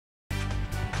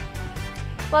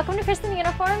Welcome to Kristen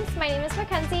Uniforms. My name is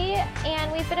Mackenzie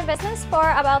and we've been in business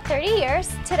for about 30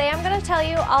 years. Today I'm going to tell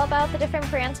you all about the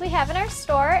different brands we have in our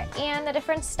store and the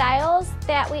different styles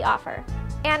that we offer.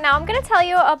 And now I'm going to tell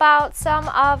you about some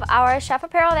of our chef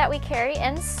apparel that we carry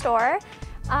in store.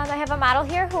 I have a model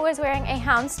here who is wearing a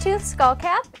houndstooth skull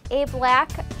cap, a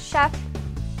black chef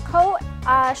coat,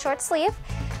 short sleeve,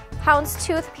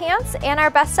 houndstooth pants, and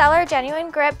our bestseller Genuine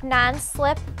Grip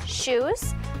non-slip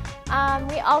shoes.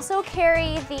 We also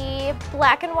carry the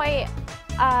black and white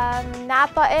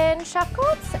knot button chef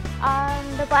coats,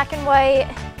 the black and white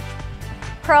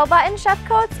pearl button chef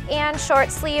coats, and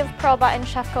short sleeve pearl button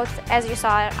chef coats as you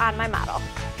saw on my model.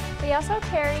 We also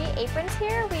carry aprons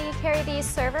here. We carry these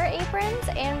server aprons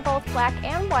in both black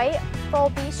and white, full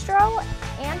bistro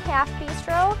and half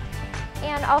bistro,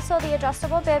 and also the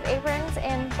adjustable bib aprons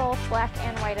in both black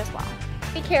and white as well.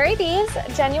 We carry these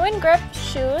Genuine Grip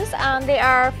shoes. They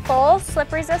are full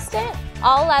slip resistant,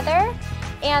 all leather,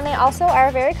 and they also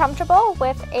are very comfortable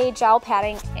with a gel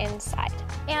padding inside.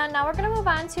 And now we're going to move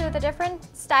on to the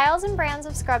different styles and brands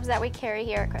of scrubs that we carry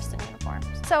here at Kristen Uniforms.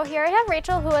 So here I have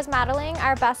Rachel, who is modeling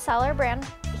our bestseller brand,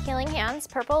 Healing Hands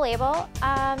Purple Label.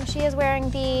 She is wearing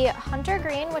the Hunter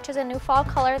Green, which is a new fall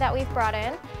color that we've brought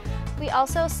in. We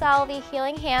also sell the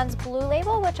Healing Hands Blue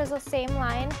Label, which is the same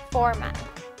line for men.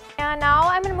 And now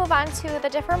I'm going to move on to the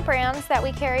different brands that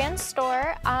we carry in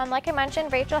store. Like I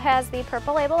mentioned, Rachel has the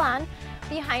Purple Label on.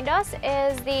 Behind us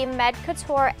is the Med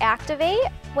Couture Activate,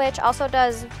 which also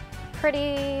does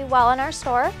pretty well in our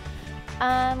store.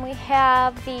 We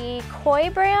have the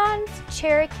Koi brand,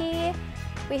 Cherokee,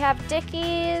 we have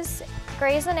Dickies,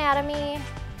 Grey's Anatomy,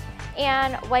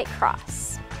 and White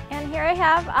Cross. And here I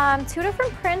have two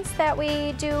different prints that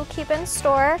we do keep in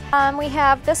store. We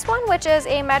have this one, which is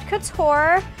a Med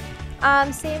Couture,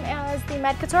 same as the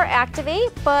Med Couture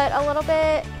Activate, but a little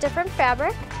bit different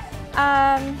fabric.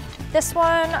 This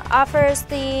one offers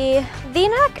the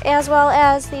V-neck as well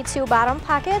as the two bottom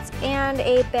pockets and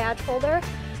a badge holder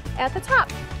at the top.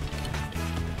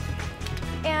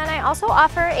 And I also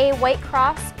offer a White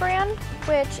Cross brand,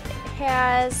 which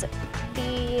has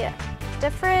the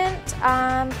different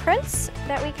prints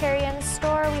that we carry in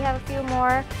store. We have a few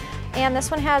more, and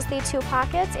this one has the two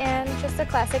pockets and just a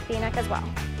classic V-neck as well.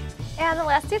 And the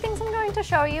last two things I'm going to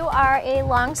show you are a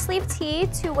long sleeve tee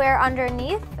to wear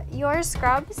underneath your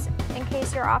scrubs in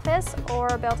case your office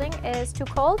or building is too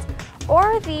cold,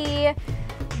 or the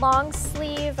long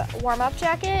sleeve warm-up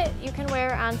jacket you can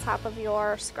wear on top of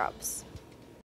your scrubs.